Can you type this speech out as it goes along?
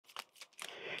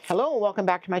Hello and welcome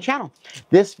back to my channel.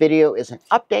 This video is an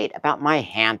update about my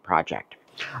hand project,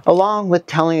 along with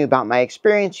telling you about my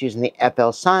experience using the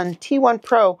FLSUN T1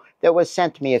 Pro that was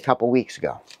sent to me a couple weeks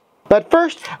ago. But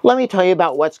first, let me tell you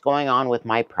about what's going on with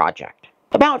my project.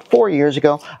 About 4 years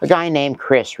ago, a guy named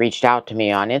Chris reached out to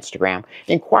me on Instagram,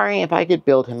 inquiring if I could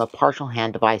build him a partial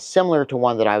hand device similar to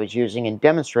one that I was using and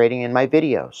demonstrating in my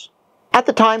videos. At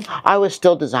the time, I was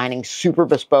still designing super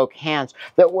bespoke hands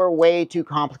that were way too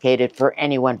complicated for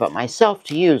anyone but myself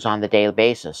to use on the daily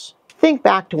basis. Think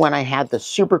back to when I had the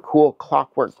super cool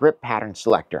clockwork grip pattern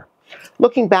selector.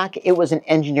 Looking back, it was an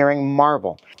engineering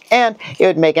marvel, and it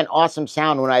would make an awesome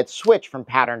sound when I'd switch from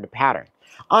pattern to pattern.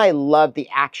 I loved the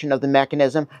action of the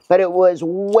mechanism, but it was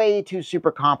way too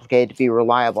super complicated to be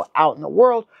reliable out in the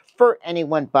world for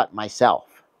anyone but myself.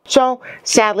 So,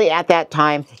 sadly at that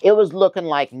time, it was looking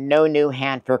like no new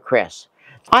hand for Chris.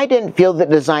 I didn't feel the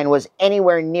design was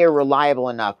anywhere near reliable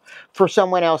enough for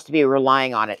someone else to be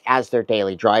relying on it as their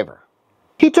daily driver.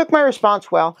 He took my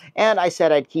response well, and I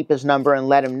said I'd keep his number and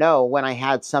let him know when I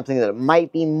had something that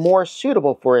might be more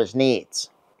suitable for his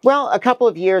needs. Well, a couple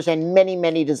of years and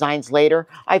many designs later,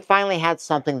 I finally had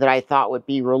something that I thought would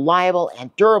be reliable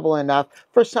and durable enough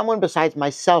for someone besides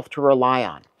myself to rely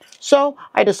on. So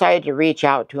I decided to reach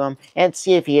out to him and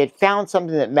see if he had found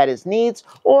something that met his needs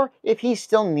or if he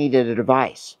still needed a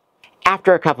device.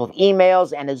 After a couple of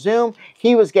emails and a Zoom,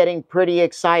 he was getting pretty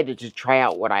excited to try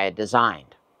out what I had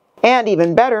designed. And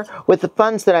even better, with the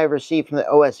funds that I received from the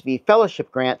OSV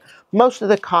fellowship grant, most of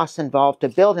the costs involved to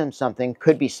build him something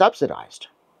could be subsidized.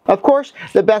 Of course,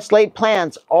 the best laid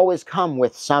plans always come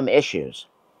with some issues.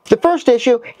 The first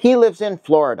issue, he lives in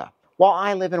Florida, while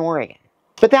I live in Oregon.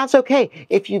 But that's okay.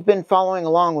 If you've been following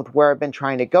along with where I've been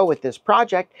trying to go with this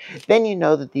project, then you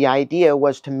know that the idea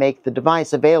was to make the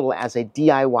device available as a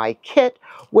DIY kit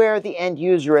where the end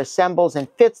user assembles and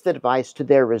fits the device to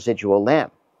their residual limb.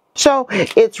 So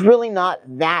it's really not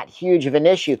that huge of an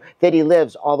issue that he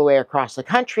lives all the way across the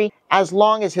country, as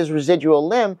long as his residual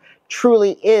limb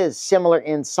truly is similar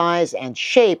in size and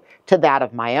shape to that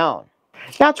of my own.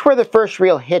 That's where the first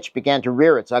real hitch began to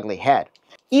rear its ugly head.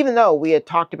 Even though we had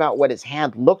talked about what his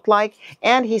hand looked like,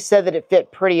 and he said that it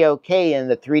fit pretty okay in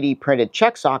the 3D printed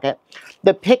check socket,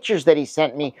 the pictures that he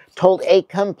sent me told a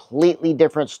completely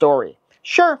different story.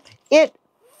 Sure, it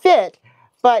fit,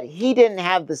 but he didn't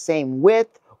have the same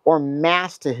width or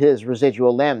mass to his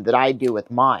residual limb that I do with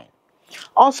mine.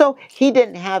 Also, he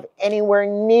didn't have anywhere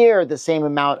near the same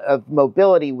amount of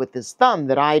mobility with his thumb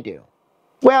that I do.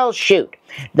 Well, shoot,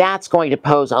 that's going to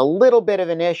pose a little bit of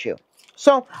an issue.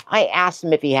 So I asked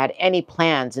him if he had any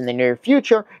plans in the near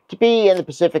future to be in the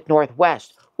Pacific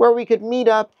Northwest, where we could meet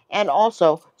up, and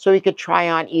also so he could try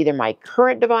on either my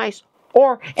current device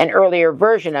or an earlier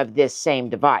version of this same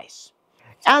device.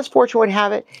 As fortune would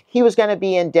have it, he was going to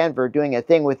be in Denver doing a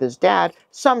thing with his dad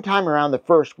sometime around the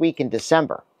first week in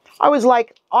December. I was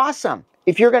like, awesome!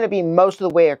 If you're going to be most of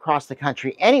the way across the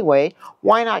country anyway,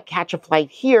 why not catch a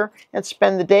flight here and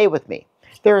spend the day with me?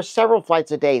 There are several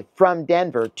flights a day from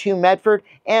Denver to Medford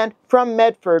and from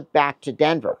Medford back to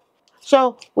Denver.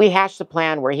 So we hatched a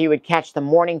plan where he would catch the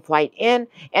morning flight in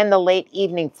and the late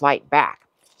evening flight back.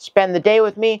 Spend the day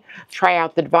with me, try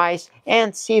out the device,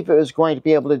 and see if it was going to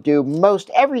be able to do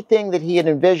most everything that he had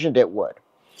envisioned it would.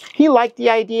 He liked the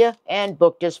idea and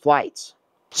booked his flights.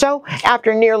 So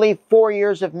after nearly 4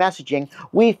 years of messaging,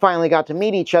 we finally got to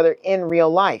meet each other in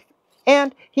real life.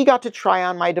 And he got to try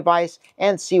on my device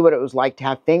and see what it was like to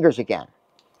have fingers again.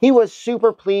 He was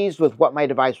super pleased with what my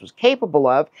device was capable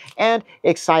of and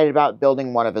excited about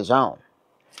building one of his own.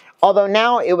 Although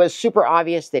now it was super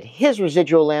obvious that his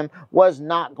residual limb was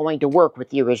not going to work with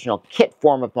the original kit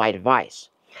form of my device.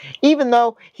 Even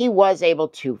though he was able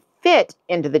to fit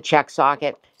into the check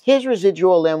socket, his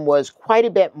residual limb was quite a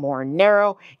bit more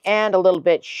narrow and a little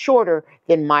bit shorter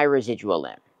than my residual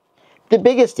limb. The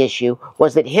biggest issue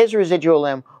was that his residual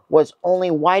limb was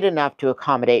only wide enough to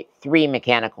accommodate 3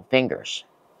 mechanical fingers.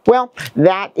 Well,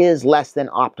 that is less than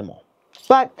optimal.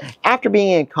 But after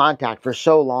being in contact for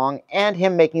so long and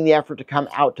him making the effort to come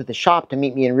out to the shop to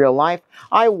meet me in real life,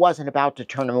 I wasn't about to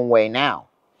turn him away now.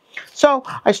 So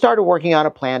I started working on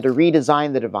a plan to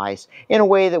redesign the device in a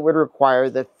way that would require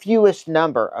the fewest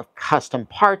number of custom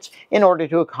parts in order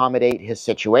to accommodate his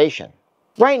situation.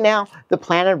 Right now, the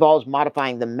plan involves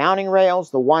modifying the mounting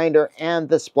rails, the winder, and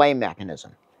the splay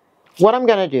mechanism. What I'm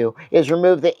going to do is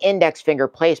remove the index finger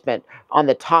placement on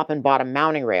the top and bottom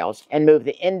mounting rails and move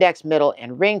the index, middle,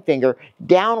 and ring finger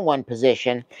down one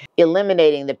position,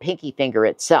 eliminating the pinky finger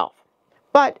itself.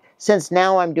 But since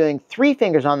now I'm doing 3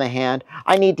 fingers on the hand,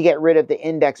 I need to get rid of the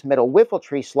index middle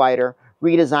whiffletree slider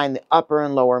redesign the upper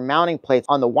and lower mounting plates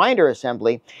on the winder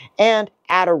assembly, and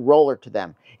add a roller to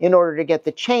them in order to get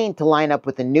the chain to line up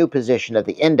with the new position of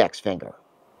the index finger.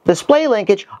 The splay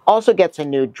linkage also gets a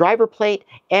new driver plate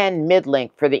and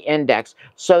mid-link for the index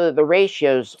so that the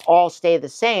ratios all stay the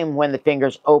same when the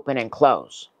fingers open and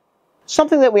close.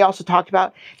 Something that we also talked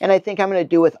about, and I think I'm going to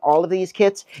do with all of these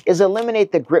kits, is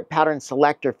eliminate the grip pattern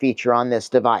selector feature on this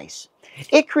device.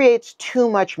 It creates too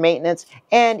much maintenance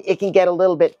and it can get a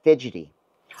little bit fidgety.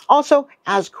 Also,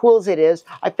 as cool as it is,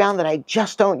 I found that I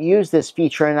just don't use this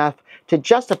feature enough to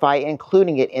justify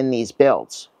including it in these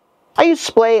builds. I use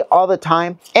splay all the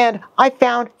time, and I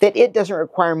found that it doesn't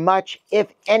require much, if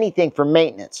anything, for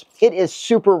maintenance. It is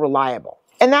super reliable.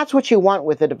 And that's what you want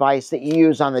with a device that you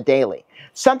use on the daily.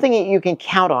 Something that you can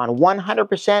count on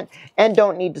 100% and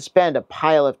don't need to spend a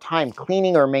pile of time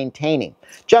cleaning or maintaining.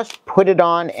 Just put it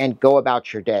on and go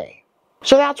about your day.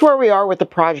 So that's where we are with the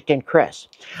project in Chris.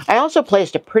 I also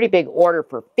placed a pretty big order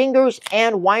for fingers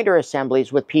and winder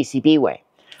assemblies with PCBWay.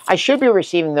 I should be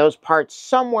receiving those parts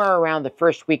somewhere around the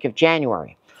first week of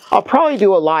January. I'll probably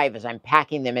do a live as I'm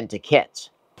packing them into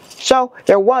kits. So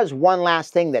there was one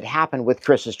last thing that happened with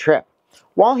Chris's trip.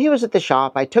 While he was at the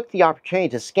shop, I took the opportunity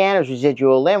to scan his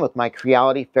residual limb with my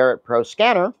Creality Ferret Pro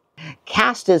scanner,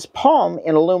 cast his palm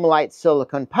in Alumilite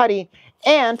silicone putty,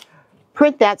 and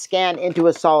print that scan into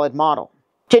a solid model.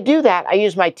 To do that, I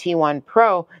used my T1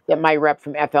 Pro that my rep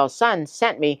from FLSUN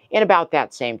sent me in about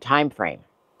that same time frame.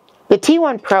 The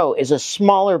T1 Pro is a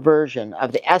smaller version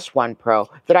of the S1 Pro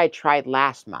that I tried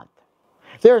last month.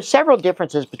 There are several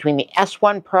differences between the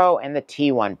S1 Pro and the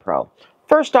T1 Pro.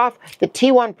 First off, the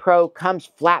T1 Pro comes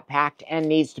flat packed and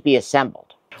needs to be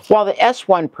assembled, while the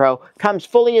S1 Pro comes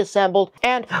fully assembled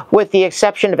and, with the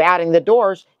exception of adding the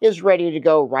doors, is ready to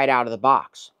go right out of the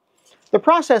box. The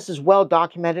process is well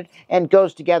documented and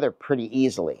goes together pretty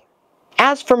easily.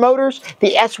 As for motors,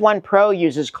 the S1 Pro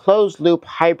uses closed-loop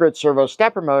hybrid servo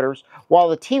stepper motors, while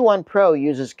the T1 Pro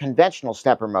uses conventional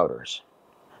stepper motors.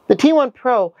 The T1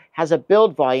 Pro has a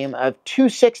build volume of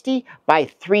 260 by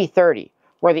 330,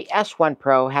 where the S1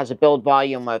 Pro has a build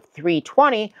volume of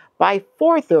 320 by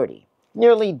 430,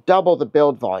 nearly double the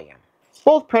build volume.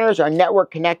 Both printers are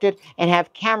network connected and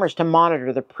have cameras to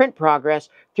monitor the print progress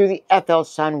through the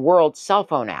FLSUN World cell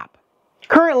phone app.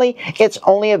 Currently, it's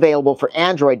only available for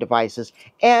Android devices,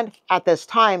 and at this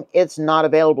time, it's not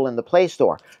available in the Play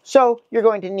Store, so you're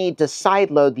going to need to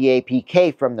sideload the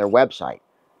APK from their website.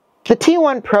 The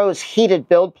T1 Pro's heated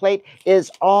build plate is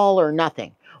all or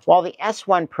nothing, while the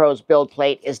S1 Pro's build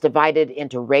plate is divided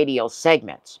into radial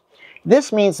segments.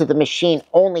 This means that the machine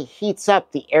only heats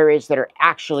up the areas that are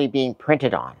actually being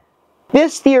printed on.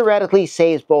 This theoretically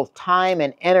saves both time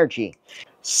and energy,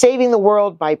 saving the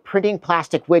world by printing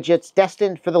plastic widgets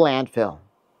destined for the landfill.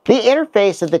 The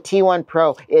interface of the T1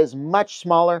 Pro is much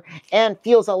smaller and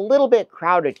feels a little bit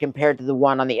crowded compared to the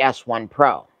one on the S1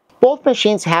 Pro. Both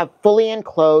machines have fully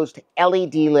enclosed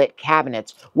LED-lit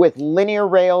cabinets with linear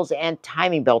rails and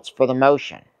timing belts for the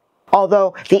motion,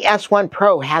 although the S1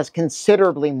 Pro has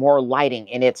considerably more lighting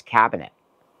in its cabinet.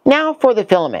 Now for the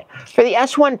filament. For the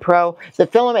S1 Pro, the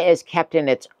filament is kept in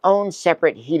its own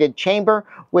separate heated chamber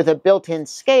with a built-in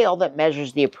scale that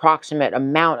measures the approximate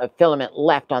amount of filament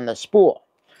left on the spool.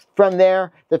 From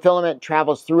there, the filament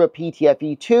travels through a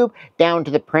ptfe tube down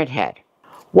to the print head.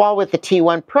 While with the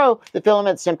T1 Pro, the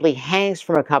filament simply hangs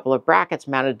from a couple of brackets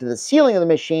mounted to the ceiling of the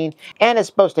machine and is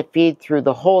supposed to feed through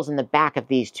the holes in the back of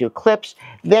these two clips,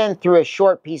 then through a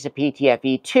short piece of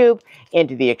ptfe tube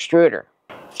into the extruder.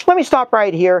 Let me stop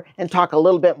right here and talk a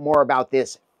little bit more about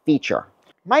this feature.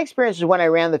 My experience is when I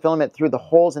ran the filament through the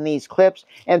holes in these clips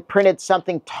and printed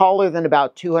something taller than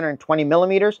about 220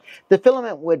 millimeters, the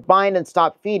filament would bind and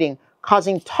stop feeding,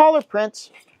 causing taller prints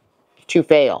to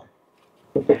fail.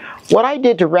 What I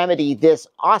did to remedy this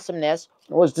awesomeness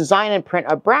was design and print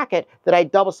a bracket that I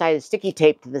double-sided sticky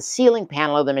taped to the ceiling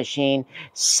panel of the machine,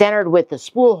 centered with the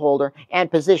spool holder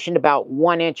and positioned about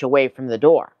 1 inch away from the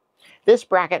door. This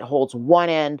bracket holds one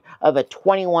end of a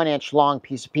 21-inch long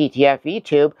piece of ptfe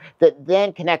tube that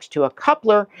then connects to a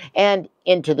coupler and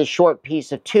into the short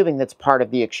piece of tubing that's part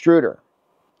of the extruder.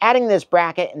 Adding this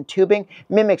bracket and tubing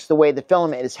mimics the way the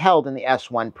filament is held in the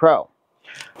S1 Pro.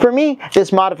 For me,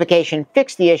 this modification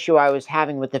fixed the issue I was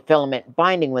having with the filament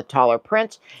binding with taller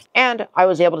prints, and I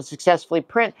was able to successfully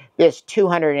print this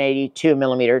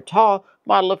 282mm tall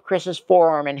model of Chris's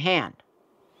forearm and hand.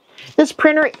 This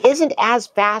printer isn't as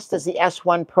fast as the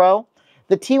S1 Pro.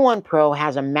 The T1 Pro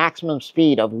has a maximum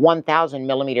speed of 1000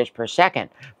 millimeters per second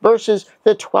versus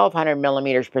the 1200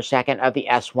 millimeters per second of the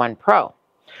S1 Pro.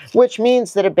 which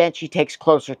means that a Benchy takes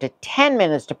closer to 10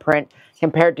 minutes to print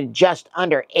compared to just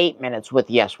under 8 minutes with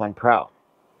the S1 Pro.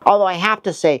 Although I have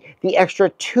to say, the extra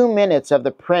 2 minutes of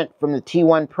the print from the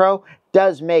T1 Pro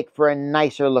does make for a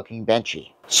nicer looking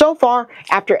Benchy. So far,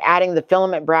 after adding the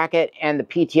filament bracket and the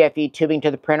ptfe tubing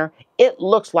to the printer, it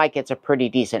looks like it's a pretty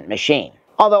decent machine.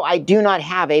 Although I do not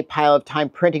have a pile of time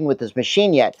printing with this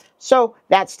machine yet, so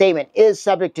that statement is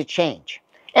subject to change.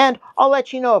 And I'll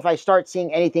let you know if I start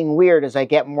seeing anything weird as I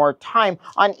get more time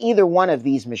on either one of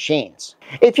these machines.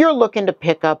 If you're looking to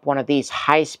pick up one of these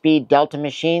high-speed Delta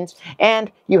machines,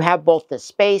 and you have both the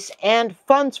space and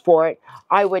funds for it,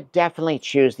 I would definitely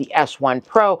choose the S1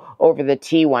 Pro over the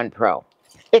T1 Pro.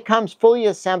 It comes fully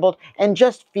assembled and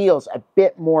just feels a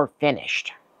bit more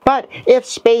finished. But if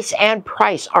space and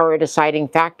price are a deciding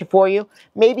factor for you,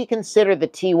 maybe consider the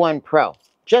T1 Pro.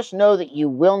 Just know that you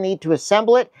will need to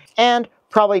assemble it and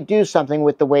probably do something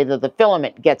with the way that the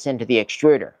filament gets into the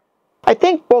extruder. I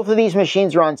think both of these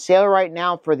machines are on sale right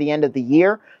now for the end of the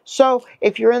year, so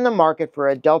if you're in the market for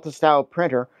a Delta style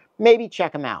printer, maybe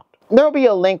check them out. There will be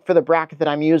a link for the bracket that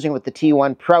I'm using with the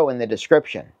T1 Pro in the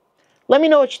description. Let me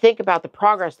know what you think about the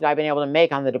progress that I've been able to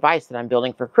make on the device that I'm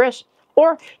building for Chris,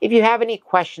 or if you have any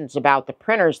questions about the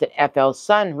printers that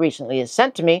FLSUN recently has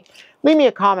sent to me, leave me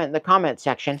a comment in the comment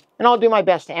section and I'll do my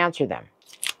best to answer them.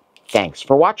 Thanks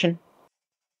for watching.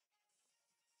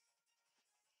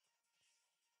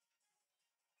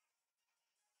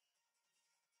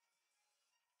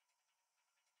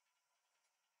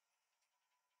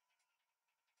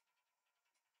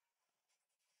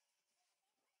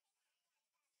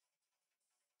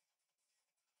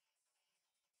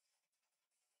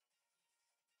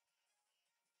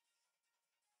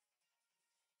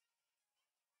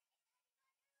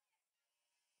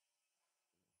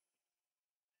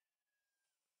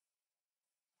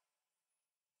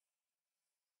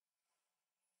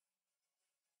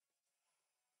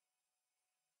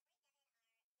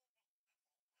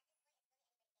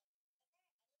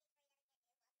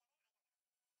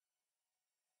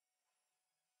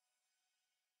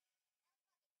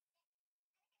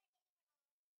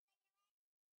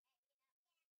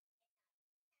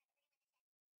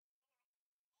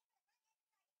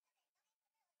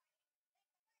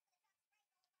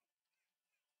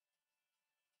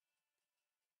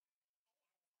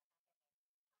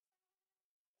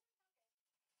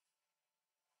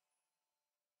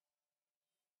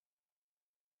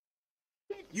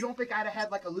 You don't think I'd have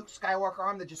had like a Luke Skywalker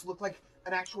arm that just looked like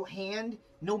an actual hand?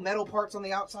 No metal parts on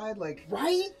the outside? Like,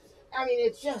 Right? I mean,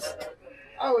 it's just,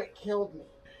 oh, it killed me.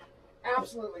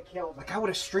 Absolutely killed me. like I would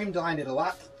have streamlined it a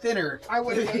lot thinner. I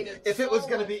would have made it if so it was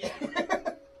going to be.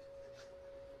 much.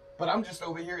 But I'm just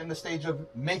over here in the stage of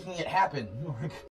making it happen.